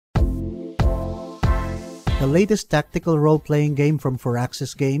The latest tactical role-playing game from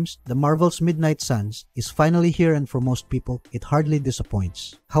Firaxis Games, The Marvel's Midnight Suns, is finally here, and for most people, it hardly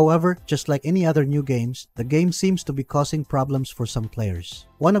disappoints. However, just like any other new games, the game seems to be causing problems for some players.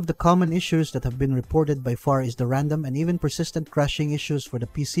 One of the common issues that have been reported by far is the random and even persistent crashing issues for the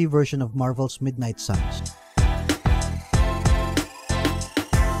PC version of Marvel's Midnight Suns.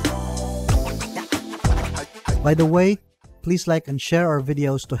 By the way, please like and share our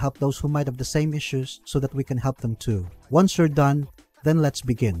videos to help those who might have the same issues so that we can help them too. Once you're done, then let's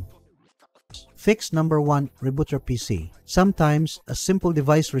begin. Fix number 1. Reboot your PC. Sometimes, a simple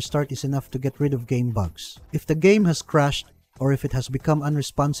device restart is enough to get rid of game bugs. If the game has crashed, or if it has become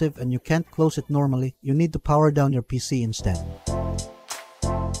unresponsive and you can't close it normally, you need to power down your PC instead.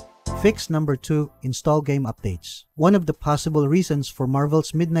 Fix number 2. Install game updates. One of the possible reasons for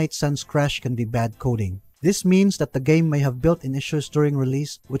Marvel's Midnight Suns crash can be bad coding. This means that the game may have built-in issues during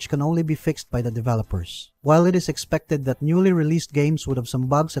release, which can only be fixed by the developers. While it is expected that newly released games would have some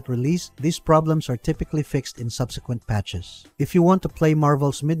bugs at release, these problems are typically fixed in subsequent patches. If you want to play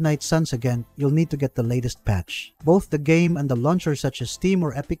Marvel's Midnight Suns again, you'll need to get the latest patch. Both the game and the launcher such as Steam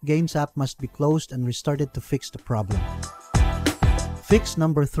or Epic Games app must be closed and restarted to fix the problem. Fix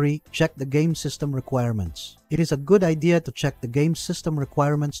number 3. Check the game system requirements. It is a good idea to check the game system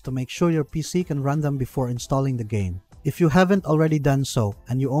requirements to make sure your PC can run them before installing the game. If you haven't already done so,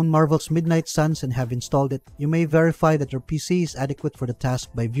 and you own Marvel's Midnight Suns and have installed it, you may verify that your PC is adequate for the task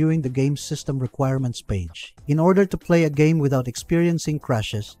by viewing the game system requirements page. In order to play a game without experiencing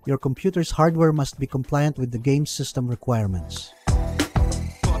crashes, your computer's hardware must be compliant with the game system requirements.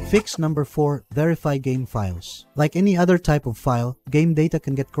 Fix number 4. Verify game files. Like any other type of file, game data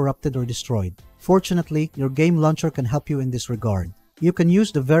can get corrupted or destroyed. Fortunately, your game launcher can help you in this regard. You can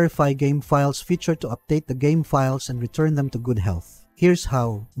use the Verify Game Files feature to update the game files and return them to good health. Here's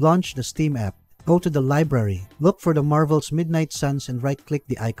how. Launch the Steam app. Go to the library. Look for the Marvel's Midnight Suns and right-click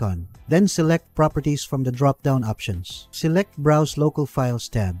the icon. Then select Properties from the drop-down options. Select Browse Local Files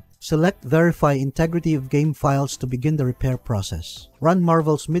tab. Select Verify Integrity of Game Files to begin the repair process. Run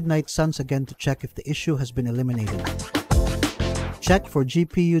Marvel's Midnight Suns again to check if the issue has been eliminated. Check for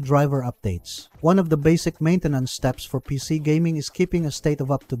GPU driver updates. One of the basic maintenance steps for PC gaming is keeping a state of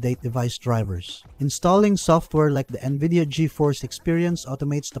up-to-date device drivers. Installing software like the NVIDIA GeForce Experience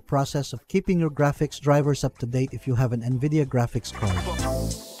automates the process of keeping your graphics drivers up to date if you have an NVIDIA graphics card.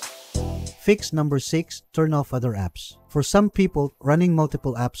 Fix number 6. Turn off other apps. For some people, running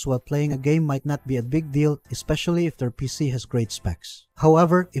multiple apps while playing a game might not be a big deal, especially if their PC has great specs.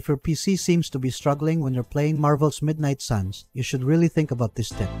 However, if your PC seems to be struggling when you're playing Marvel's Midnight Suns, you should really think about this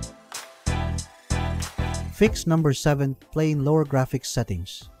tip. Fix number 7. Play in lower graphics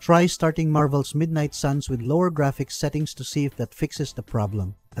settings. Try starting Marvel's Midnight Suns with lower graphics settings to see if that fixes the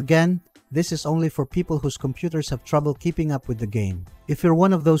problem. Again, this is only for people whose computers have trouble keeping up with the game. If you're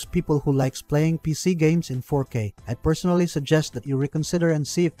one of those people who likes playing PC games in 4K, I personally suggest that you reconsider and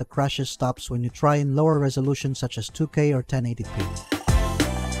see if the crashes stops when you try in lower resolution such as 2K or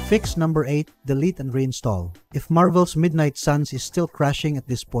 1080p. Fix number 8. Delete and reinstall. If Marvel's Midnight Suns is still crashing at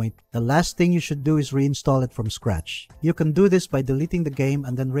this point, the last thing you should do is reinstall it from scratch. You can do this by deleting the game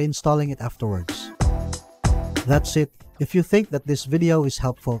and then reinstalling it afterwards. That's it. If you think that this video is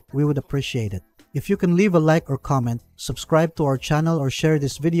helpful, we would appreciate it. If you can leave a like or comment, subscribe to our channel or share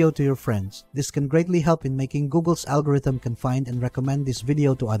this video to your friends. This can greatly help in making Google's algorithm can find and recommend this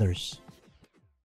video to others.